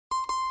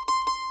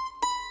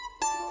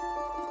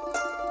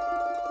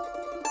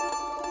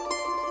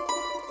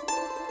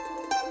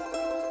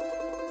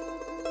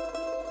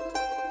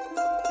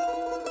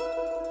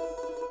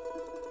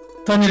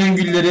Taner'in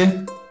Gülleri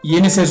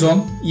yeni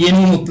sezon, yeni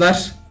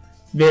umutlar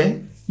ve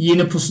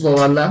yeni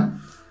pusulalarla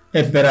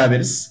hep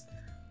beraberiz.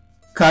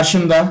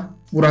 Karşımda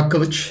Burak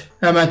Kılıç,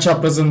 hemen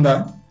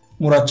çaprazında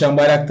Muratcan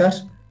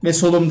Bayraktar ve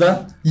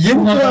solumda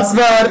Yeni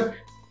transfer.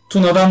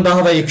 Tuna'dan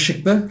daha da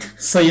yakışıklı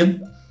Sayın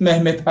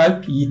Mehmet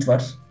Alp Yiğit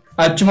var.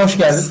 Alp'cim hoş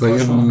geldin.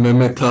 Sayın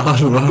Mehmet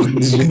Ağar var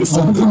diyeceğiz.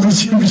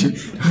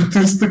 Bir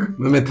tırstık.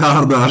 Mehmet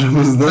Ağar da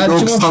aramızda. Belki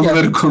hoş 90'ları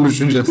geldin.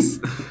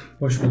 konuşacağız.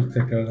 Hoş bulduk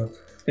tekrardan.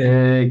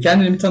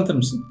 Kendini bir tanıtır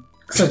mısın?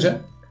 Kısaca.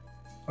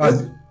 Hadi.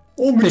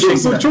 O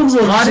Teşekkürler. çok zor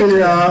bir şey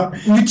ya.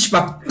 Müthiş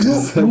bak.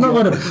 Buna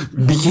varım.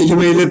 Bir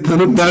kelimeyle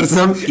tanıt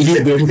dersem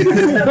iyi derim.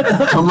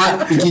 Ama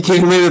iki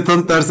kelimeyle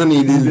tanıt dersen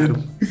iyi değil derim.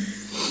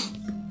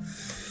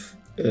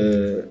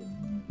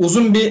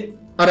 Uzun bir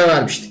ara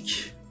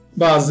vermiştik.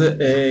 Bazı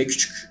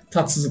küçük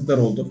tatsızlıklar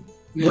oldu.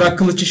 Burak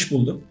Kılıç iş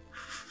buldu.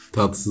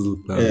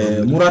 Tatsızlıklar.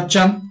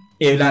 Muratcan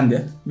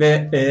evlendi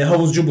ve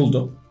havuzcu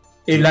buldu.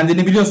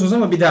 Evlendiğini biliyorsunuz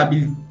ama bir daha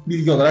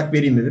bilgi olarak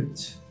vereyim dedim.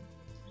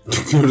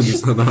 Tükürdü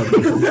sana.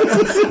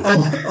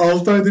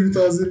 6 ayda bir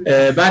taze.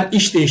 Ben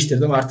iş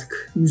değiştirdim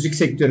artık. Müzik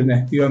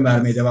sektörüne yön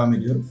vermeye devam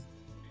ediyorum.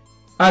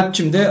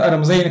 Alp'cim de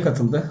aramıza yeni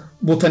katıldı.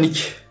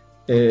 Botanik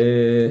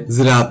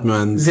Ziraat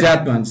mühendisi.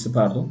 ziraat mühendisi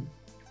pardon.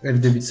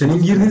 Evde bir.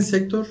 Senin girdiğin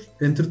sektör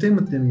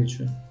entertainment diye mi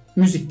geçiyor?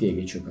 Müzik diye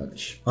geçiyor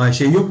kardeşim. Ay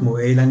şey yok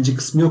mu? Eğlence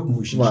kısmı yok mu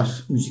bu işin?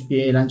 Var. Müzik bir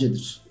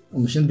eğlencedir.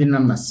 Onun için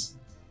dinlenmez.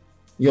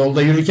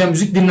 Yolda yürürken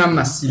müzik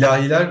dinlenmez.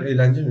 İlahiler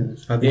eğlence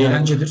midir? Hadi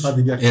Eğlencedir.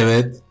 Hadi gel.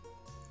 Evet.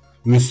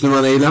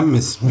 Müslüman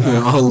eğlenmesin mi?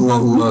 Allah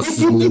Allah,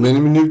 siz de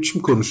benim ne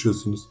biçim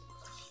konuşuyorsunuz?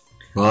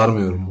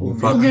 Bağırmıyorum.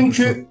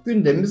 Bugünkü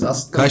gündemimiz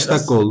aslında Kaç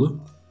dakika oldu?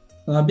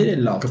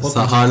 1.56.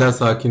 Hala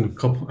sakinim.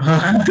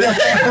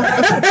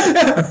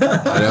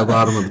 Hala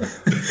bağırmadım.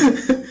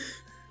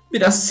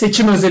 Biraz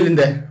seçim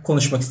özelinde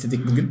konuşmak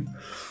istedik bugün.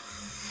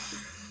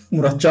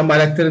 Muratcan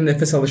Bayraktar'ın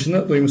nefes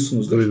alışını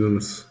duymuşsunuzdur.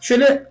 Duydunuz.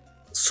 Şöyle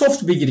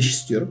soft bir giriş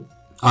istiyorum.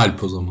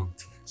 Alp o zaman.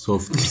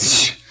 Soft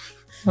giriş.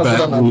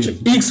 Hazırlan Alp'cığım.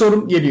 İlk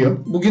sorum geliyor.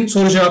 Bugün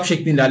soru cevap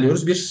şeklinde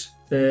ilerliyoruz. Bir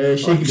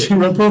şey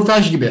gibi,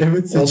 röportaj gibi.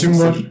 Evet, seçim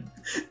olsun var. senin.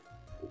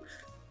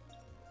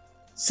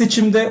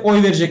 Seçimde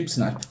oy verecek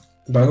misin Alp?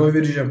 Ben oy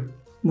vereceğim.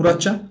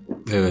 Muratcan?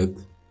 Evet.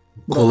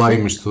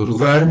 Kolaymış soru.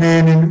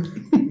 Vermeyenin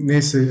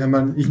neyse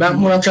hemen ilk Ben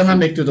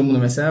Muratcan'dan bekliyordum bunu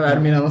mesela.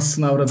 Vermeyin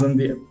anasını avradın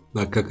diye.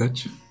 Dakika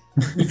kaç?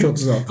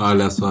 2.36.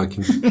 Hala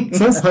sakin.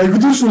 sen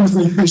saygı duruşuyor musun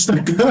ilk 5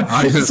 dakika?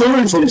 Hayır.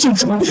 Sonra seçim.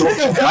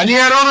 Ali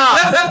Erona!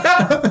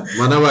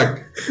 Bana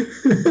bak.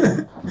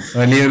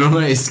 Ali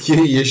Erona eski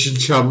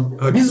Yeşilçam.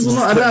 Biz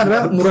bunu ara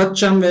ara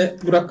Muratcan ve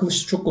Burak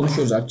Kılıç'la çok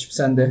konuşuyoruz Alp'ciğim.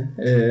 Sen de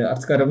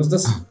artık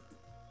aramızdasın.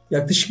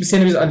 Yaklaşık bir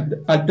sene biz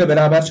Alp'le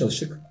beraber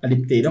çalıştık.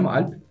 Alp değil ama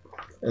Alp.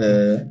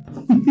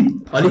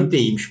 Alp de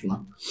iyiymiş buna.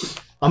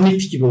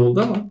 Amip gibi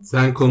oldu ama.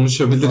 Sen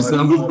konuşabilirsen.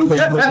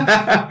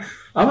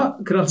 Ama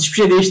kral hiçbir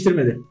şey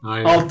değiştirmedi.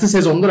 Aynen. 6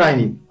 sezondur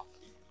aynıyım.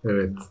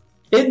 Evet.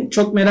 En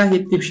çok merak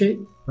ettiğim şey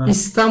Ha.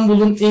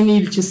 İstanbul'un en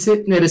iyi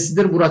ilçesi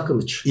neresidir Burak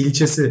Kılıç?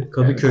 İlçesi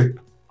Kadıköy.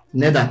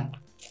 Neden?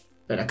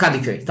 Böyle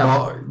Kadıköy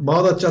tamam.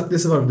 Bağdat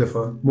Caddesi var bir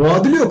defa.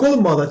 Muadili yok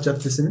oğlum Bağdat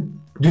Caddesi'nin.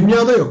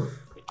 Dünyada yok.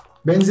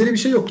 Benzeri bir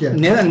şey yok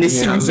yani. Neden?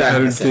 Nesi Yani güzel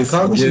her mesela? ülkesi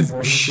Kardeşim,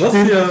 gezmiş. Nasıl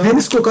ya?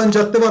 Deniz kokan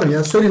cadde var mı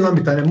ya? Söyleyin lan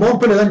bir tane.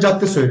 Montpellier'den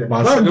cadde söyle.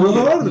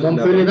 Barcelona'da vardır.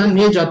 Montpellier'den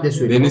niye cadde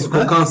söylüyor? Deniz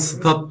kokan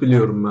stat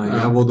biliyorum ben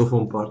ya.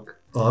 Vodafone Park.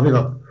 Abi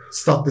bak.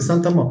 Stat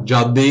desen tamam.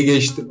 Caddeyi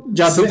geçtim.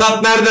 Cadde-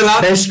 Stat nerede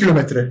lan? 5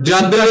 kilometre.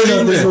 Cadde Caddesi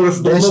öyle.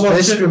 orası. 5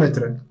 Dolmabahçe.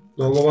 kilometre.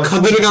 Dolmabahçe.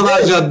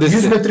 Kadırgalar Caddesi.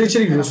 100 metre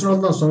içeri gidiyorsun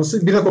ondan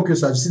sonrası bira kokuyor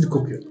sadece. Sidik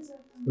kokuyor.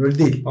 Öyle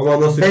değil.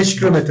 Ama nasıl? 5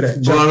 kilometre.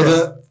 Bu cadde.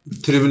 arada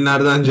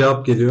tribünlerden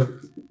cevap geliyor.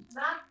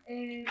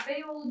 Ben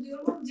Beyoğlu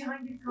diyorum ama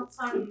Cihangir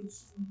Tatsar diye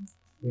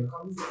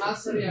düşünüyorum. Ben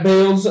Sarıyer.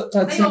 Beyoğlu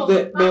Taksim'de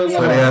Beyoğlu. Beyoğlu var.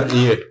 Sarıyer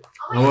iyi.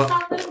 Ama Ama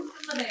insanların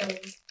ucunda Beyoğlu.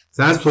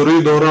 sen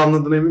soruyu doğru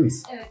anladın emin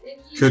misin? Evet. En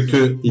iyi.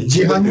 Kötü ilçe.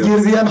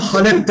 Cihangir diyen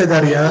Halep de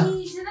der ya. En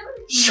iyi işte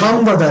demedim mi?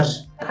 Şam da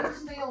der. Evet,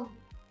 Beyoğlu.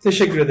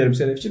 Teşekkür ederim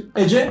Sedefciğim.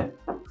 Ece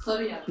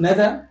Sarıyer,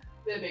 neden?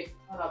 Bebek,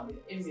 Harabey,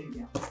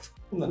 Emirgan.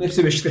 Bunların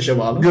hepsi Beşiktaş'a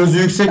bağlı. Gözü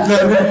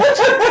yükseklerde.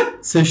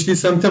 Seçtiği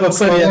semte bak.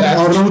 Sarıyer.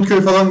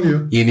 Arnavutköy falan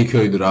diyor.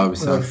 Yeniköy'dür abi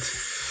sen.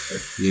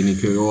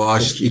 Yeniköy. O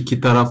ağaç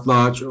iki taraflı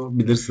ağaç o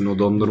bilirsin o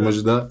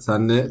dondurmacıda.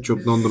 Senle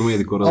çok dondurma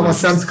yedik orada. Ama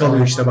semt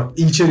kalıyor işte bak.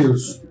 İlçe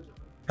diyoruz.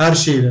 Her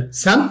şeyle.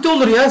 Semt de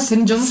olur ya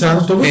senin canın.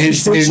 Semt olur. en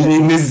işte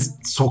sevdiğimiz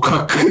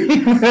sokak.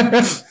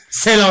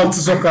 Sel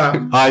altı sokağı.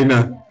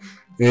 Aynen.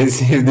 En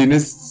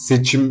sevdiğiniz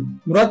seçim.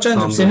 Muratcan'cığım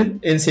Tamam. senin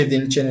en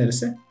sevdiğin ilçe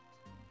neresi?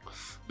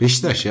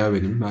 Beşiktaş ya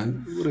benim. Ben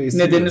burayı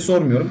Nedenini seviyorum.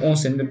 sormuyorum. 10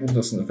 senedir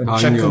buradasın efendim.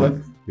 Hangi Çakılı. yol?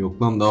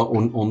 Yok lan daha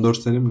 14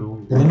 sene mi ne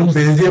oldu? Buranın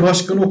belediye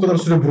başkanı o kadar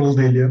süre buralı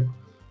değil ya.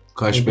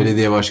 Kaç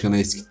belediye başkanı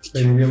eskittik.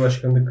 Belediye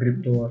başkanında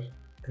kripto var.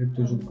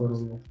 Kriptoculuk var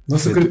onda.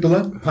 Nasıl Evet. kripto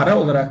lan? Para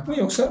olarak mı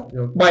yoksa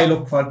Yok.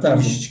 baylok farklı Bir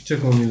mı? iş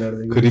çıkacak onun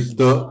ileride.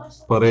 Kripto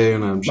paraya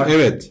yönelmiş. Bak.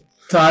 Evet.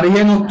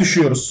 Tarihe not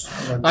düşüyoruz.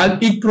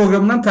 Alp ilk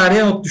programından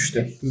tarihe not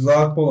düştü.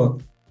 Rıza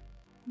Polat.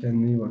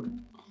 Kendine iyi bak.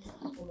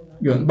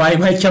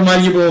 Bay Bay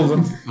Kemal gibi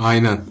oldun.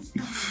 Aynen.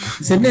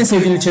 Senin en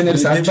sevdiğin ilçe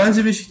neresi abi?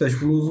 Bence Beşiktaş.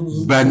 Bunu uzun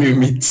uzun Ben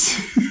Ümit.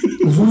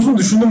 Uzun uzun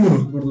düşündüm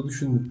bunu. burada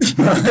düşündüm.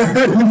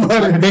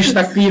 5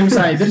 dakika 20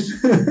 saniyedir.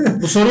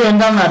 Bu soruyu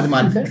önden verdim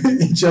Alp'e.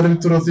 İçeri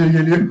bir tur atıyor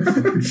geliyor.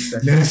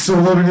 Neresi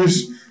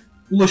olabilir?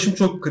 Ulaşım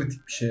çok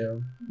kritik bir şey ya.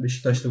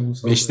 Beşiktaş'ta bunu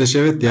sağlıyor. Beşiktaş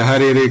evet ya,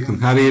 her yere yakın.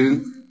 Her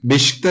yerin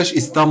Beşiktaş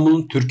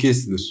İstanbul'un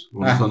Türkiye'sidir.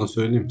 Onu Heh. sana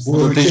söyleyeyim. Bu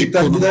Stratejik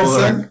ölçekten konum gidersen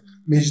olarak.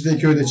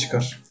 Mecidiyeköy'de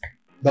çıkar.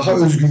 Daha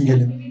özgün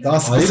gelin. Daha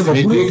sıkı Hayır, sıkı.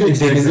 Mecidiyeköy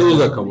denize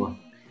uzak ama.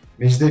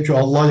 Mecidiyeköy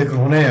Allah'a yakın,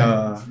 o ne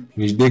ya?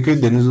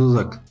 Mecidiyeköy denize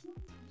uzak.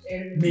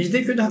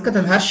 Mecidiyeköy'de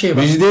hakikaten her şey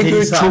var. Mecidiyeköy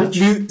Deniz çok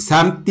hariç. büyük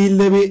semt değil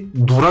de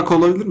bir durak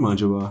olabilir mi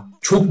acaba?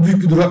 Çok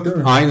büyük bir durak değil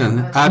mi?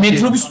 Aynen. Her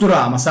Metrobüs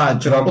durağı ama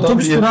sadece. Trabzon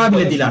Otobüs bir- durağı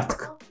bile değil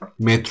artık.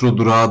 metro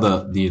durağı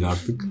da değil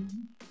artık.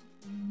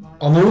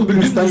 Anadolu bile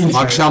üstten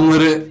geçiyor.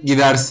 Akşamları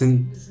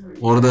gidersin.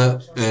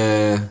 Orada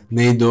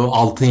neydi o?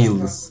 Altın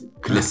Yıldız.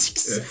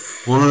 Classics.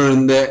 Onun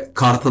önünde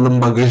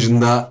Kartal'ın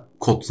bagajında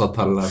kot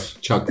satarlar.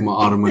 Çakma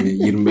Armani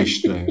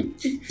 25 liraya.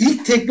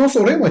 İlk Teknos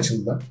oraya mı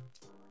açıldı lan?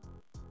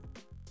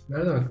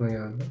 Nereden aklına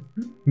geldi?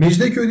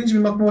 Mecidiyeköy deyince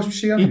benim aklıma başka bir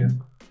şey gelmiyor.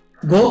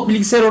 Gold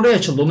bilgisayar oraya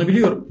açıldı, onu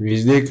biliyorum.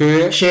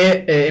 Mecidiyeköy'e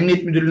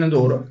Emniyet Müdürlüğü'ne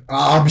doğru.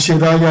 Aa, bir şey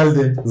daha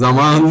geldi.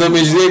 zamanında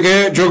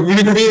Mecidiyeköy'e çok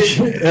büyük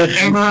bir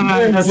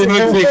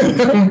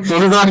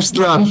onu da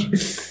açtılar.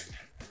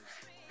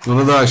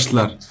 Onu da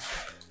açtılar.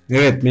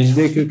 Evet,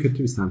 Mecidiyeköy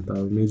kötü bir semt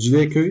abi.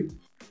 Mecidiyeköy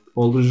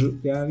olucu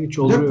yani hiç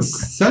olur yok.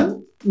 Sen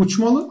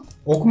uçmalı.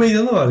 Ok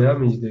meydanı var ya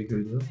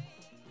Mecidiyeköy'de.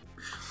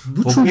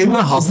 Bu Ok meydanı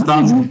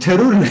hastane. çocuğun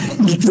terör ne?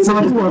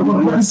 İktisatı var.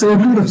 Ben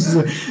söylüyorum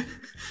size.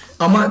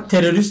 Ama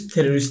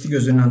teröristi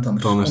gözünden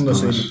tanır. Tanır, Onu da tanır,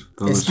 söyleyeyim.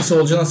 tanır. Eski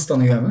solcu nasıl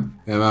tanıyor hemen?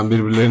 Hemen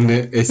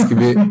birbirlerini eski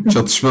bir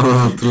çatışmadan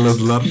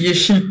hatırladılar.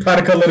 Yeşil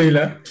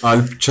parkalarıyla.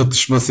 Alp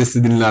çatışma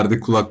sesi dinlerdi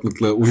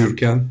kulaklıkla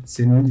uyurken.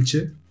 Senin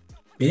ilçe.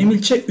 Benim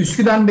ilçe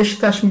Üsküdar mı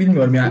Beşiktaş mı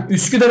bilmiyorum yani.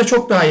 Üsküdar'a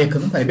çok daha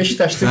yakınım. Hani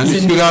Beşiktaş'ta Sen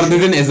Üsküdar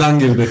dedin, ezan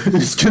girdi.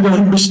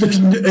 Üsküdar'ın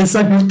Beşiktaş'ın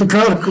Esenyurt'ta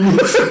Karkulu.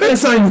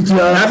 Esenyurt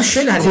ya. Ya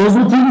şöyle hani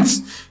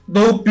Kozmopolit.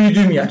 doğup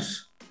büyüdüğüm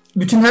yer.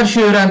 Bütün her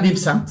şeyi öğrendiğim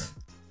semt.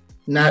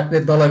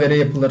 Nerede dalavere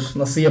yapılır,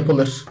 nasıl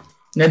yapılır,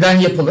 neden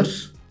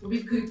yapılır. Bu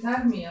bir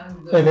kriter mi ya?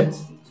 Güzel Evet.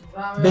 olması için?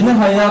 Ben Benim böyle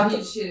hayatım-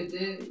 sahil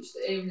şeridi, işte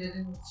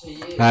evlerin şeyi.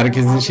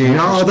 Herkesin şeyi-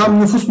 Ya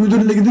adam nüfus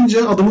müdürlüğüne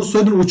gidince adamın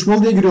soyadını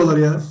uçmalı diye giriyorlar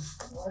ya.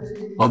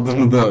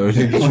 Adını da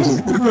öyle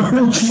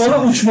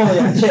geçiyor. Uçmalı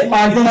yani.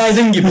 Aydın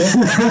Aydın gibi.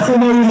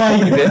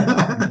 Umay gibi.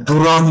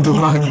 Duran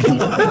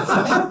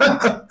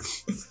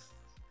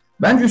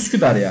Bence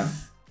Üsküdar ya.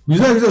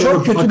 Güzel güzel.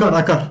 Çok kötü. Akar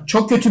akar.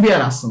 Çok kötü bir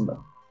yer aslında.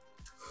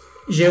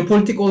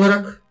 Jeopolitik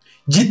olarak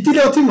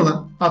Ciddili atayım mı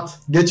lan? at.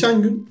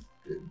 Geçen gün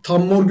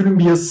Tam Morgül'ün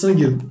bir yazısına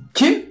girdim.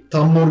 Kim?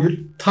 Tam Morgül.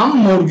 Tam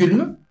Morgül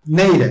mü?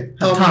 Neyle?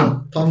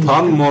 Tan.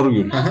 Tan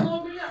Morgül.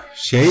 Aha.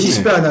 Şey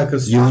Hiçbir mi?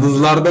 alakası yok.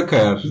 Yıldızlarda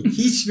kayar.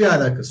 Hiçbir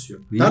alakası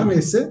yok. Değil Her mi?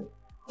 neyse.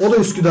 O da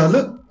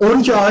Üsküdarlı.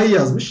 12 A'yı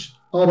yazmış.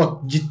 Ama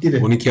bak ciddili.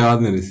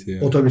 12A neresi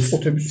ya? Otobüs.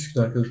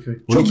 Üsküdar Kadıköy.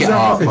 Çok güzel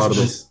 12A laf pardon.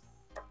 etmiş.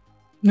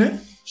 Ne?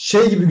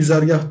 Şey gibi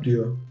güzergah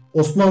diyor.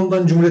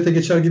 Osmanlı'dan Cumhuriyet'e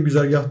geçer gibi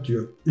güzergah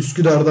diyor.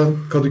 Üsküdar'dan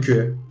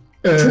Kadıköy'e.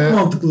 Çok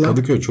mantıklı lan.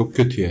 Kadıköy çok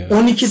kötü ya.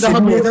 12 daha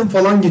Sediyeden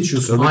falan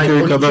geçiyorsun. Kadıköy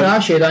Hayır, 12 kadar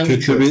daha şeyden kötü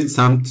geçiyor. bir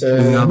semt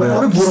Ee, dünyada ya.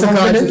 Abi Fıstık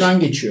Burhanfeli. ağacından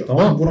geçiyor.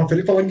 Tamam,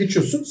 Burhanfeli falan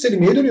geçiyorsun.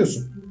 Selimiye'ye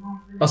dönüyorsun.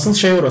 Asıl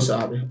şey orası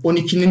abi.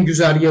 12'nin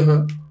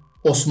güzergahı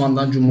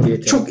Osmanlı'dan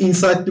Cumhuriyet'e. Çok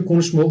insight'li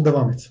konuşma oldu.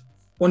 Devam et.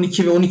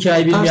 12 ve 12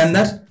 ay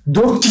bilmeyenler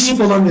 4 kişi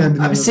falan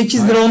yani. abi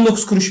 8 lira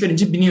 19 kuruş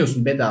verince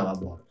biniyorsun bedava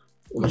bu arada.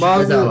 Ulaşım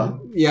Bazı bedava.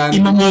 yani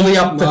İmamoğlu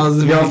yaptı.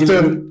 bazı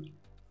Yaptım.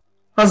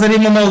 Hazır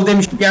İmamoğlu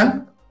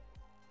demişken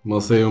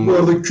masaya Bu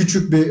arada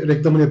küçük bir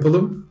reklamını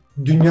yapalım.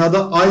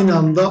 Dünyada aynı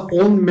anda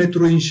 10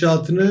 metro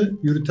inşaatını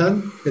yürüten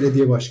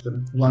belediye başkanı.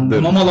 ulan Dur.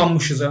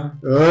 mamalanmışız ha.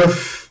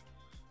 Öf.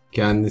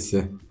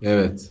 kendisi.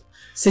 Evet.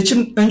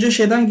 Seçim önce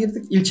şeyden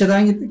girdik,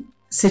 ilçeden girdik.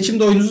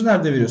 Seçimde oyunuzu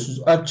nerede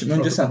veriyorsunuz? Alp'ciğim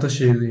önce sen.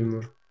 Ataşehir'deyim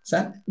ben.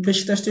 Sen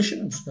Beşiktaş'ta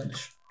yaşıyor musun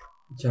kardeşim?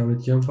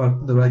 İkametgahım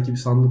farklı da belki bir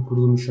sandık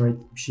kurulu müşahit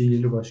bir şey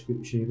gelir başka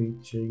bir şehre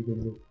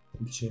gidebilir.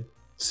 Bir şey.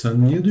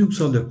 Sen niye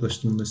duygusal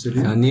yaklaştın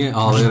meseleye? Sen niye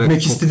ağlayarak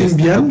Gitmek istediğin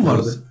bir yer mi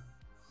podcast vardı?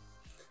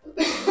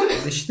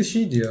 İşte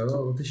şeydi ya.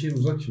 Ataşehir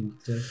uzak şimdi.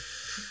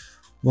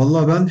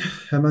 Vallahi ben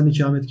hemen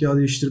ikametgahı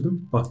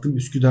değiştirdim. Baktım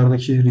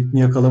Üsküdar'daki ritmi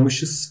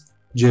yakalamışız.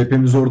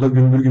 CHP'miz orada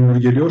gümbür gümbür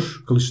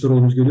geliyor.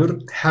 Kılıçdaroğlu'muz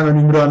geliyor. Hemen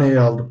Ümraniye'ye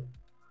aldım.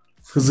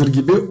 Hızır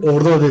gibi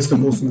orada da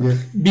destek olsun diye.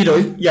 Bir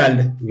oy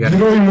geldi. Gel.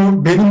 Bir oy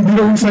mu? Benim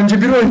bir oyum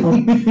sence bir oy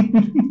mu?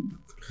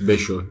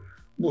 5 oy.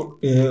 Bu,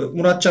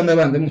 Muratcan da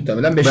ben de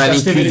muhtemelen Ben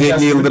Beşiktaş'ta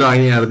 250 yıldır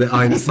aynı yerde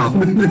aynı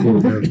sandık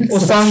koruyorum. O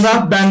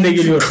sandığa ben de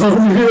geliyorum.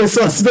 Kanuni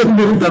esasından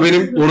beri. Burada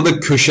benim orada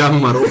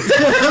köşem var.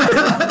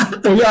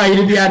 Oyu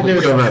ayrı bir yerde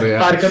O kadar veriyor.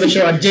 ya. Arkadaşı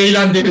var.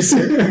 Ceylan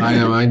derisi.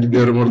 Aynen, ben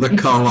gidiyorum orada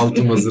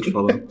kahvaltım hazır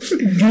falan.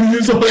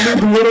 Gündüz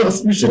hala duvara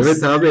asmışız.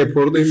 Evet abi, hep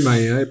oradayım ben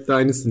ya. Hep de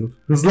aynı sınıf.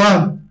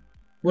 Hızlan.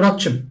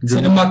 Muratçım,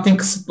 senin vaktin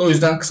kısıtlı, o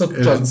yüzden kısa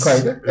tutacağız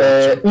Evet. bu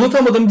kaydı.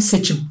 Unutamadığım bir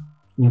seçim.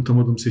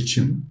 Unutamadım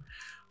seçim.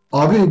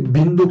 Abi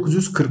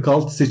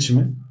 1946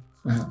 seçimi.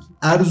 Aha.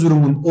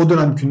 Erzurum'un o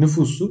dönemki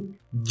nüfusu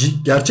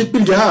Gerçek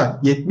bilgi ha.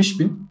 70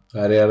 bin.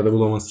 Her yerde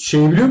bulamazsın.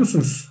 Şey biliyor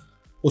musunuz?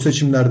 O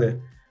seçimlerde.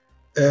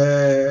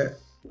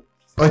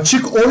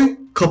 Açık oy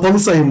kapalı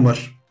sayım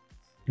var.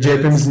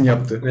 CHP'mizin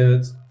yaptığı.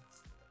 Evet.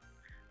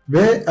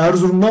 Ve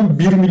Erzurum'dan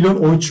 1 milyon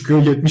oy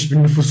çıkıyor 70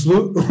 bin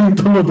nüfuslu.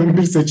 Unutamadığım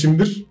bir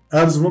seçimdir.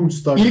 Erzurum'a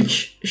müstahak. İlk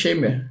şey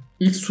mi?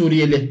 İlk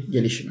Suriyeli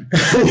gelişimi.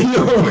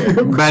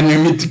 Ben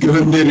ümit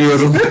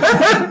gönderiyorum.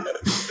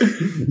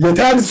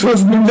 Yeter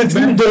söz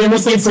milletinin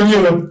doymasını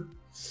seviyorum.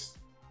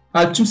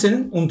 Alp'cim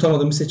senin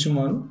unutamadığın bir seçim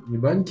var mı?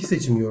 Ben 2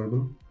 seçim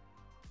gördüm.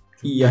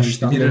 İyi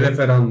yaştan. Biri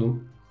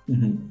referandum. Hı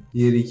hı.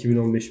 Diğeri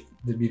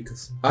 2015'de 1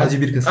 Kasım.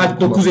 Sadece 1 Kasım.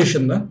 Alp 9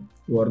 yaşında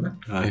bu arada.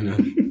 Aynen.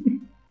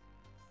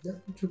 Ya,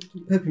 çok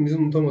hepimizin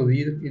unutamadığı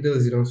 7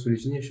 Haziran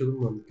sürecini yaşadım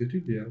ben.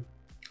 Kötüydü ya.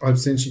 Abi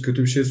senin için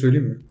kötü bir şey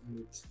söyleyeyim mi?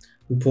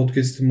 Bu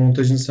podcast'in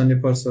montajını sen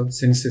yaparsan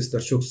senin sesler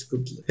çok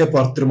sıkıntılı. Hep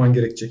arttırman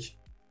gerekecek.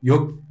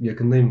 Yok,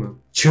 yakındayım ben.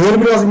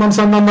 Çığır biraz imam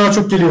senden daha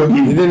çok geliyor.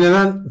 Bir de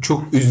neden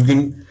çok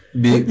üzgün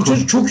bir... Bu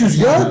çocuk çok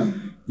üzgün.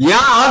 Ya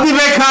hadi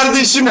be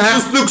kardeşim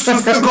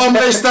sustuk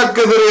 15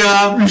 dakikadır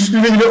ya.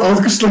 Üstüne bile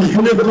alkışla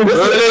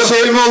geliyor. Öyle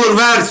şey mi olur?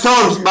 Ver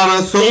sor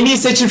bana sor. En iyi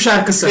seçim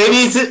şarkısı. En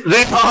iyisi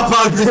Refah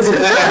Partisi.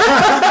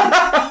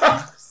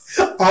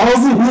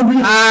 Ağzını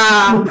bir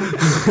Ha.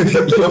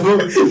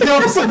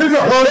 yapsana bir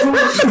ağzını.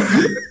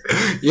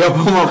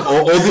 Yapamam.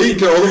 O değil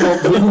ki oğlum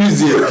o bu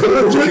müziği.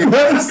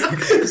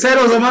 Sen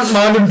o zaman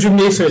malum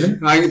cümleyi söyle.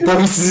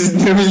 Tabii sizin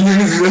de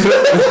bildiğiniz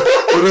üzere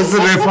burası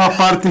Refah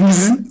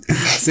Partimizin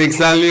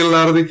 80'li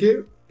yıllardaki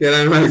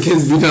genel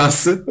merkez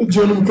binası.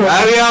 Canım kaldı.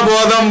 Her ya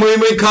bu adam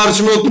mıymayı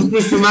karşıma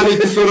oturtmuşsun. Ben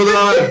 2 soru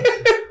daha var.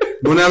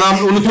 Bu ne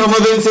lan?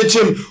 Unutamadığım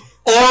seçim.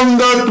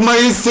 14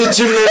 Mayıs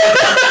seçimleri.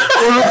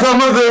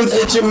 Unutamadığım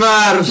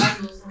seçimler.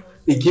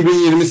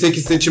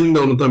 2028 seçimini de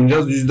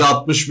unutamayacağız.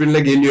 %61 ile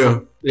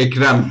geliyor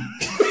Ekrem.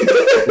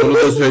 Onu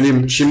da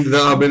söyleyeyim. Şimdiden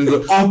haberiniz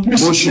olsun.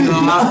 60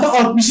 Boşuna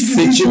 62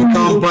 seçim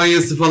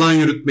kampanyası falan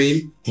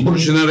yürütmeyin.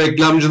 Boşuna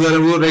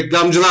reklamcılara bu.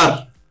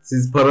 Reklamcılar.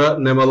 Siz para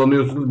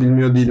nemalanıyorsunuz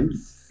bilmiyor değilim.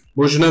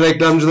 Boşuna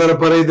reklamcılara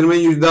para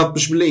yedirmeyin.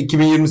 %61 ile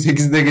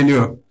 2028'de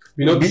geliyor.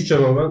 Bir not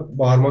düşeceğim ama ben.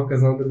 Bağırmak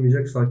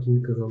kazandırmayacak,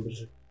 sakinlik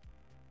kazandıracak.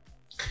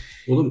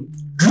 Oğlum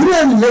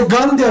Gülen'le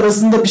Gandhi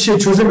arasında bir şey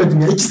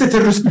çözemedim ya. İkisi de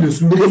terörist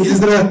biliyorsun. Biri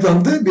İngilizlere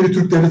ayaklandı, biri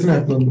Türk devletine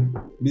ayaklandı.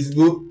 biz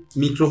bu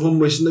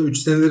mikrofon başında 3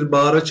 senedir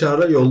bağıra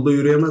çağıra yolda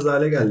yürüyemez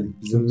hale geldik.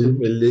 Bizim bir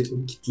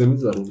belli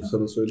kitlemiz var. Onu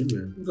sana söyleyeyim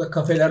yani. Burada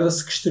kafelerde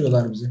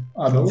sıkıştırıyorlar bizi.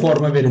 Abi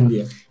forma verin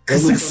diye.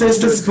 Kısık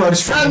sesle sipariş.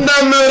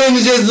 Senden mi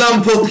öğreneceğiz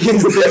lan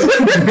podcast'ı?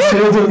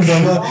 Şeye döndü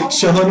ama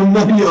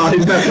Şahan'ımdan ya.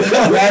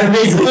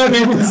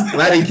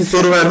 Ver 2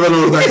 soru ver ben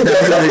oradan.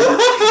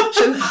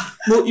 Şimdi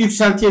bu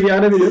yükseltiye bir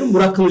ara veriyorum.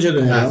 Burak Kılıç'a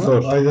dönüyorum. Yani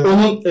sor. Aynen.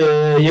 Onun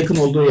yakın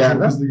olduğu Çok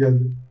yerden. hızlı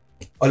geldi.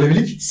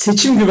 Alevilik.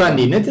 Seçim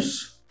güvenliği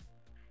nedir?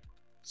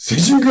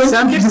 Seçim güvenliği.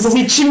 Sen bir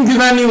seçim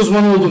güvenliği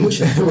uzmanı olduğun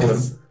için. Evet.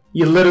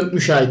 Yılların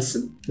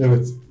müşahitsin.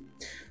 Evet.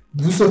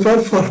 Bu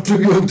sefer farklı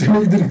bir yönteme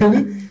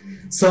gidilmeli.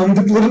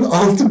 Sandıkların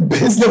altı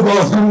bezle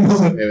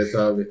bağlanmalı. Evet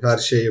abi her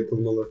şey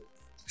yapılmalı.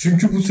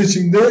 Çünkü bu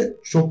seçimde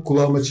çok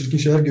kulağıma çirkin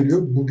şeyler geliyor.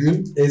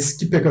 Bugün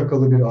eski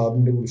PKK'lı bir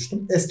abimle buluştum.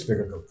 Eski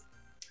PKK'lı.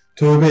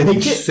 Tövbe etmiş.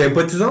 Peki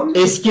Sempatizan mı?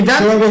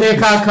 eskiden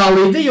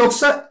PKK'lıydı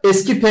yoksa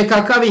eski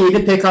PKK ve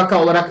yeni PKK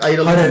olarak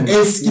ayrıldı Hayır, mı?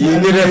 eski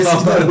Yeni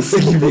Refah Partisi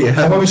gibi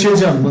ya. Ama bir şey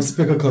diyeceğim. Nasıl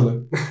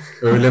PKK'lı?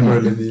 Öyle mi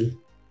öyle değil.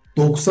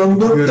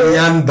 94'te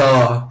Yürüyen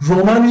dağ.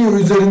 Romanya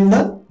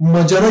üzerinden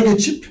Macar'a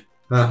geçip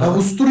Aha,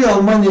 Avusturya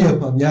Almanya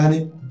yapan.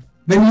 Yani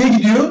ve niye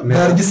gidiyor? Ne?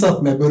 Vergi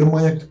satmaya. Böyle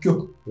manyaklık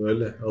yok.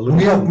 öyle. Alır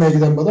Bunu yapmaya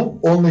giden bir adam.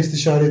 Onunla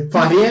istişare etti.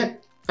 Fahriye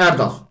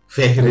Erdal.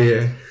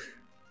 Fehriye.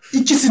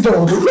 İkisi de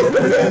olur.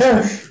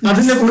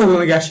 Adı ne bu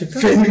kadını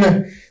gerçekten?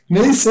 Fehmi.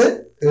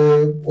 Neyse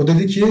o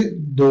dedi ki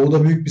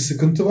doğuda büyük bir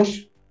sıkıntı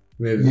var.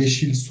 Nedir?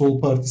 Yeşil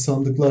Sol Parti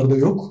sandıklarda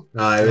yok.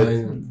 Ha evet.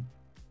 Aynen.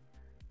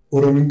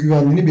 Oranın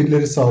güvenliğini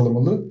birileri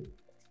sağlamalı.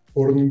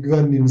 Oranın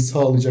güvenliğini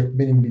sağlayacak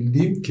benim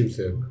bildiğim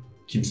Kimse yok.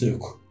 kimse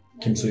yok.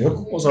 Kimse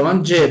yok. O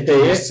zaman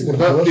CHP'ye Sıkıntı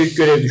burada var. büyük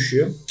görev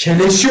düşüyor.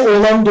 Keleşi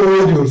olan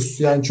doğuya diyoruz.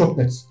 Yani çok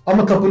net.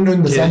 Ama kapının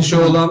önünde. Genç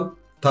olan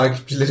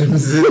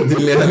takipçilerimizi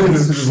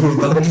dinleyenlerimiz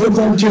buradan.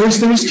 Buradan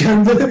keleş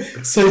demişken de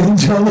Sayın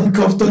Canan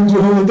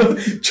Kaftancıoğlu'na da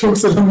çok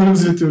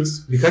selamlarımızı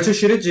iletiyoruz. Birkaç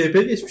aşiret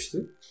CHP'ye geçmişti.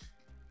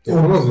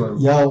 Yapamazlar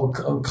mı? Ya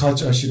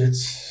kaç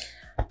aşiret.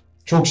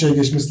 Çok şey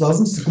geçmesi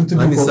lazım. Sıkıntı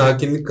Hani büyük oldu.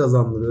 sakinlik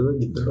kazandırıyor da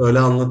git. Öyle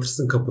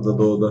anlatırsın kapıda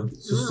doğuda.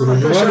 Susturucu var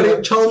Arkadaşlar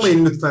ya.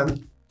 çalmayın lütfen.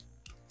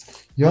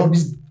 Ya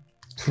biz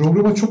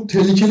programa çok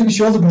tehlikeli bir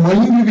şey aldık.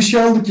 Mayın gibi bir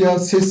şey aldık ya.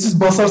 Sessiz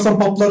basarsan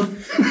patlar.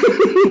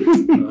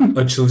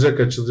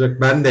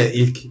 Açılacak. Ben de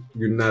ilk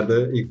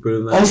günlerde, ilk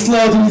bölümlerde.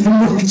 Asla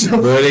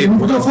dinlemeyeceğim. Böyleyim.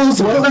 Bu defa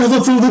sonra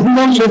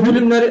uzatıldığından Bu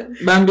bölümleri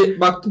ben bir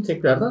baktım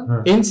tekrardan.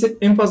 Ha.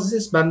 En fazla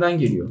ses benden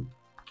geliyor.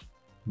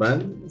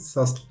 Ben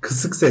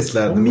kısık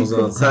seslerdim O o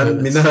zaman. mikrofon, Sen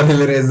evet.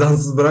 minareleri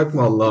ezansız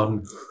bırakma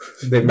Allah'ım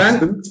demiştim.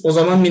 Ben o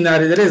zaman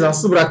minareleri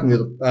ezansız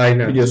bırakmıyordum.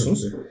 Aynen.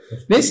 Biliyorsunuz.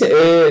 Neyse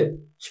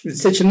şimdi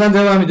seçimden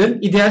devam edelim.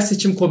 İdeal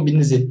seçim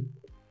kombininizi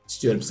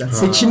istiyorum sen. Ha.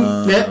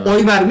 Seçimle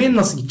oy vermeye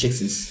nasıl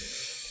gideceksiniz?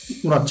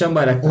 Muratcan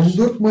Bayraktar.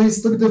 14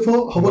 Mayıs'ta bir defa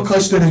hava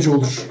kaç derece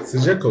olur?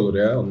 Sıcak olur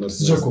ya onların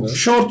Sıcak arasında. olur.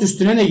 Şort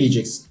üstüne ne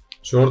giyeceksin?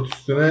 Şort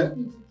üstüne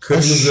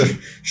kırmızı.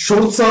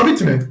 Şort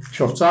sabit mi?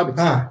 Şort sabit.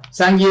 Ha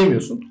Sen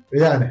giyemiyorsun.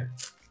 yani.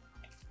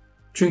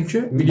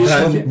 Çünkü biliyorsun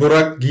Ben ki...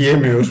 Burak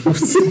giyemiyorum.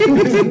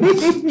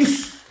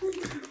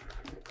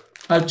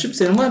 Alpçım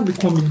senin var mı bir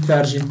kombin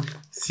tercihin?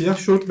 Siyah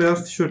şort,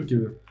 beyaz tişört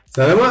gibi.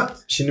 Sen ama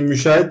şimdi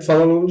müşahit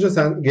falan olunca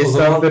sen geç O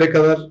zaman saatlere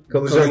kadar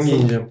Kalın kalacaksın.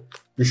 giyineceğim.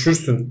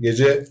 Üşürsün.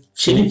 Gece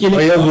Çelik yelek.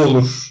 ayaz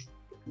olur.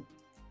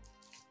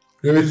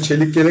 Evet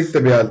çelik yelek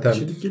de bir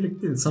alternatif. Çelik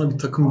yelek değil. Sana bir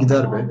takım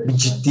gider be. Bir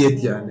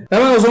ciddiyet yani.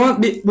 Hemen o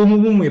zaman bir bu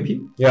mu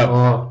yapayım? Ya.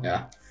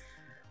 Ya.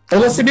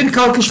 Olası bir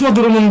kalkışma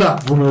durumunda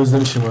Bunu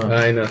özlemişim ha.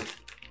 Aynen.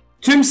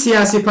 tüm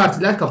siyasi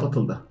partiler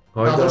kapatıldı.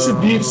 Daha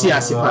doğrusu büyük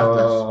siyasi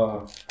partiler.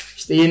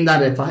 İşte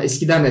yeniden Refah,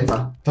 eskiden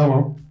Refah.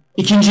 Tamam.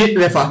 İkinci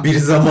Refah. Bir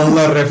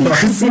zamanlar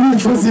refah. Kısmının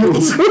fazilet.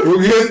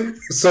 Bugün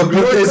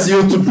Sokrates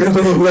YouTube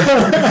kanalında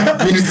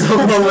bir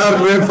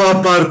zamanlar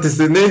Refah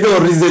Partisi. Neydi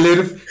o Rizeli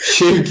herif?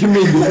 Şevki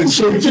miydi?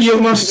 Şevki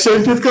Yılmaz,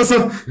 Şevket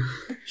Kasap.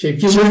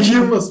 Şevki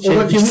Yılmaz. O da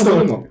Şevki ikisi Yılmaz de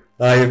olur mu?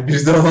 Hayır bir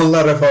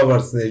zamanlar Refah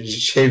Partisi.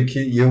 Şevki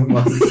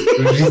Yılmaz.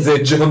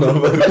 Rize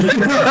canavarı.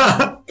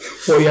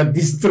 O ya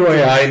distro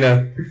ya.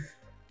 Aynen.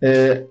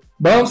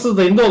 Bağımsız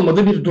dayında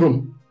olmadığı bir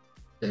durum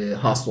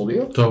hasıl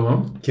oluyor.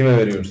 Tamam. Kime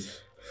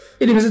veriyoruz?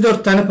 Elimizde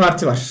 4 tane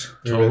parti var.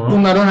 Tamam.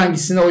 Bunlardan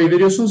hangisine oy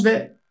veriyorsunuz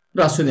ve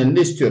rasyonelini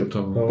de istiyorum.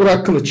 Tamam.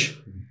 Burak Kılıç,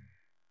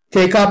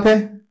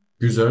 TKP,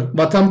 Güzel.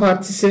 Vatan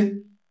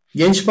Partisi,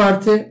 Genç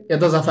Parti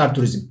ya da Zafer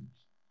Turizm.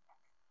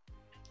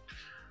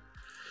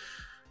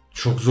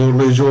 Çok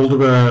zorlayıcı oldu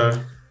be.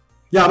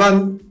 Ya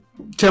ben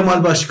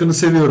Kemal Başkan'ı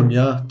seviyorum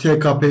ya.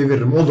 TKP'yi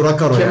veririm. Olur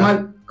akar o ya. Kemal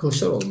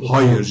Kılıçdaroğlu mu?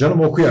 Hayır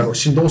canım okuyan o.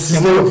 Şimdi o sizde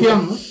Kemal yok. okuyan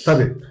mı?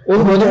 Tabii.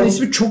 Oğlum Onun adamın to-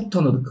 ismi çok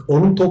tanıdık.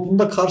 Onun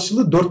toplumda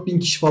karşılığı 4000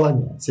 kişi falan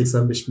ya.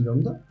 85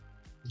 milyonda.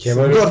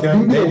 Kemal 4000 Okuyan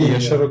milyon neydi? ya.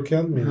 Yaşar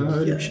Okuyan mıydı? Ha,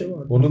 öyle bir şey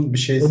var. Onun bir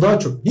şeysi. O daha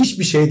çok.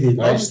 Hiçbir şey değil.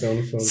 Ha Abi. işte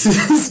onu sordum.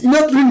 Siz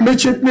inatla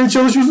meç etmeye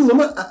çalışıyorsunuz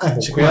ama Okuyan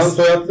çıkmaz.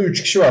 soyadlı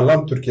 3 kişi var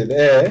lan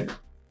Türkiye'de.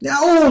 Ya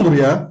o olur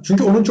ya.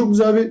 Çünkü onun çok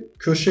güzel bir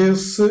köşe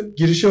yazısı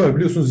girişi var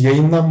biliyorsunuz.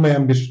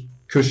 Yayınlanmayan bir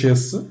köşe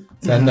yazısı.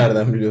 Sen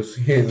nereden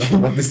biliyorsun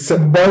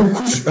yayınlanmadıysa?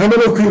 Baykuş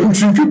hemen okuyorum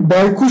çünkü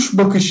Baykuş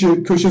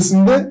Bakışı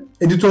köşesinde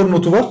editör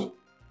notu var.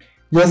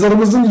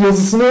 Yazarımızın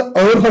yazısına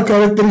ağır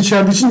hakaretler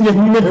içerdiği için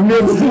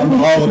yayınlanamıyoruz.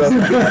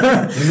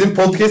 Bizim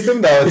podcast'te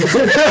mi davet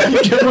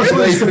ediyorsun?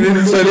 Da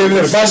ismini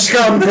söyleyebilirim.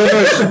 Başkan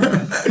konuş.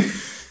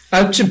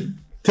 Alpçim.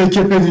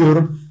 TKP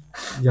diyorum.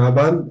 Ya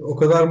ben o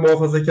kadar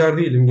muhafazakar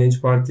değilim.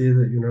 Genç Parti'ye de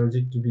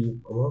yönelecek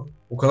gibiyim ama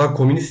o kadar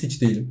komünist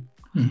hiç değilim.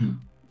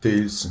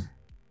 Değilsin.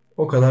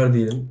 O kadar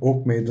değilim.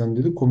 Ok meydan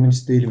dedi,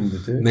 komünist değilim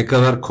dedi. Ne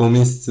kadar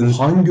komünistsin.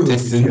 Hangi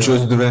Testini örgüt ya?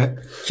 çözdü ve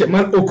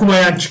Kemal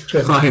okumayan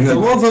çıktı. aynen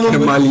Zaman zaman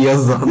Kemal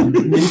yazan.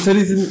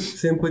 Militarizm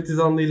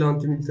sempatizanlığıyla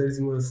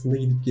antimilitarizm arasında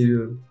gidip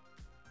geliyorum.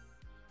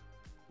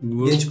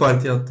 Genç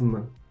Parti'ye attım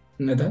ben.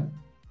 Neden?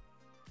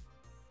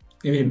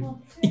 Ne bileyim.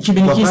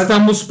 2002 Zafer-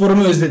 İstanbul Sporu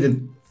mu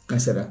özledin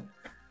mesela?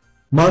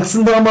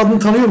 Marx'ın damadını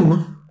tanıyor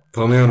musun?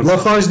 Tanıyorum.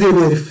 Lafarge diye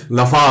bir herif.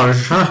 Lafarge.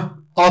 Hah.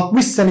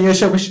 60 sene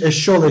yaşamış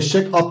eşşoğlu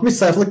eşek. 60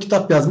 sayfalık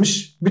kitap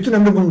yazmış. Bütün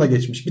ömrü bununla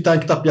geçmiş. Bir tane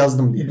kitap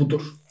yazdım diye.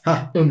 Budur.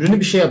 Hah. Ömrünü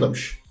bir şey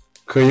adamış.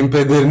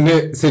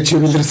 Kayınpederini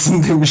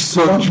seçebilirsin demiş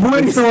son. Bak buna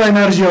insana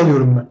enerji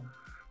alıyorum ben.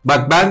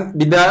 Bak ben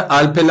bir daha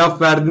Alp'e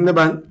laf verdiğinde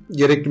ben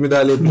gerekli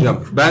müdahale yapacağım.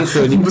 Ben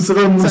söyleyeyim. Bu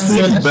sefer nasıl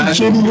söyle.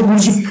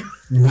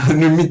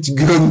 Ben ümit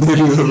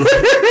gönderiyorum.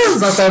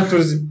 Zafer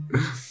Turizm.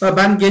 Ha,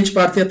 ben Genç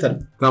Parti'ye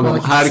atarım. Tamam.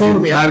 Bana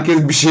sorma ya.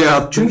 Herkes bir şey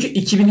attı. Çünkü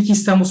 2002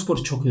 İstanbul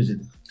Sporu çok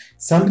özledim.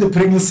 Sen bir de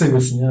Pringles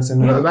seviyorsun ya.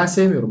 Sen Ben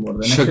sevmiyorum bu arada.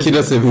 Nefret Shakira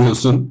ediyorum.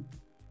 seviyorsun.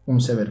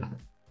 Onu severim.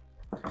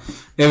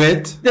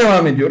 Evet.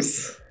 Devam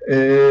ediyoruz.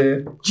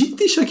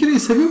 ciddi Shakira'yı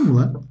seviyor mu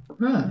lan?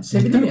 Ha,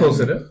 sevildim mi yani.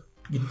 konsere?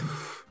 Gittim.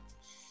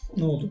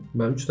 Ne oldu?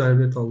 Ben 3 tane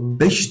bilet aldım.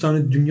 5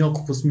 tane Dünya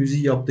Kupası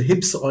müziği yaptı.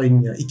 Hepsi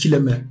aynı ya.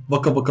 İkileme.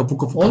 Vaka vaka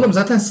fuka fuka. Oğlum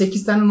zaten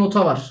 8 tane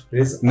nota var.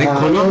 Ne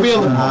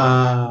Kolombiyalı mı?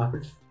 Aa.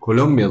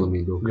 Kolombiyalı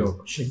mıydı o kız?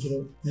 Yok. Shakira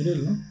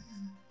nereli lan?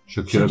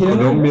 Shakira Shakira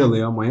Kolombiyalı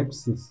ya manyak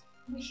mısınız?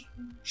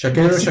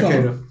 Shakira Meksika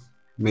Shakira.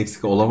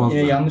 Meksika olamaz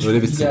Yine mı? yanlış Öyle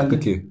bir bilgi sıktı geldi.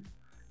 ki.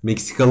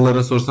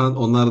 Meksikalılara sorsan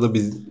onlar da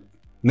biz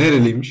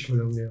nereliymiş?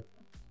 Kolombiya.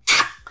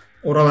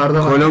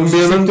 Oralarda var.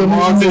 Kolombiya'nın Sektörünü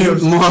Muazzez,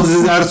 biliyoruz.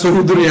 Muazzez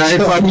Ersoy'udur ya.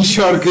 Hep aynı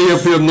şarkıyı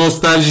yapıyor.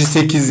 Nostalji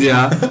 8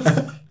 ya.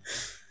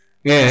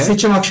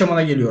 Seçim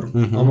akşamına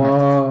geliyorum.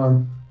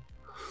 Aman.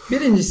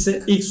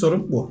 Birincisi ilk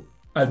sorum bu.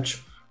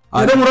 Alp'ciğim.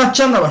 Alp- Ya da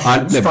Muratcan'la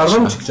başlıyorum. Alp'le Star'da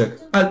mı başla. çıkacak?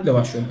 Alp'le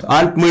başlıyorum. Tamam.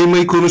 Alp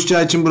mıy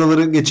konuşacağı için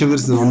buraları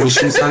geçebilirsiniz. Ama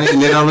şimdi saniye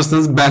ileri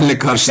alırsanız benle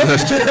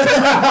karşılaşacak.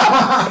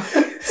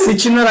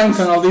 Seçimler hangi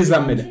kanalda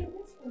izlenmeli?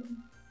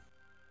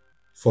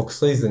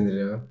 Fox'ta izlenir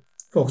ya.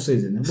 Fox'a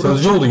izlenir.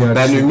 Sözcü oldu gerçi.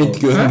 Ben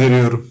ümit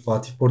gönderiyorum.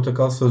 Fatih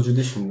Portakal sözcü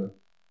değil şimdi.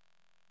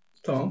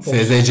 Tamam. Fox.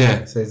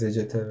 SZC.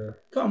 SZC TV.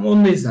 Tamam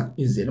onu da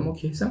izleyelim.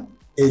 Okey sen.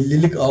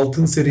 50'lik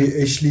altın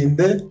seri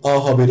eşliğinde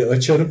A Haber'i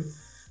açarım.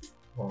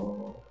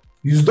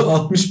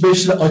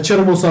 %65 ile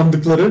açarım o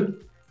sandıkları.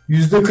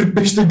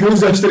 %45'te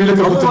gözyaşlarıyla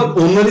Ama kapatır. bak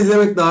onları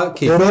izlemek daha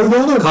keyifli. Herhalde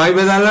olur.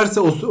 Kaybederlerse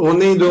o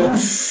neydi o?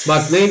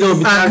 Bak neydi o?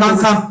 Bir tane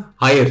kız-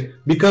 Hayır.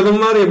 Bir kadın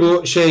var ya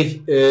bu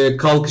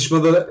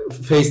kalkışmada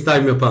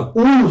FaceTime yapan.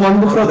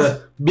 Hande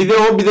Fırat. Bir de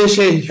o bir de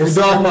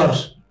Hüda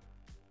Apar.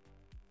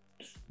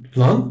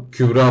 Lan.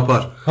 Kübra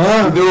Apar.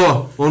 Ha. Bir de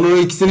o. Onun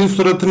ikisinin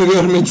suratını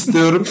görmek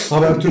istiyorum.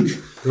 Habertürk.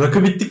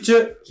 Rakı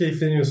bittikçe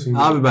keyifleniyorsun.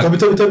 Abi bak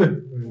Tabii.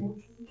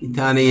 bir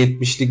tane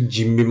 70'lik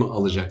cimbimi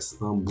alacaksın.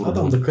 Tamam mı?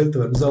 Adamda kalite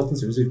var. Biz altın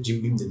seviyoruz. Hep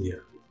cimbim dedi ya.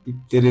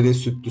 İplerini,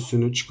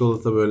 sütlüsünü,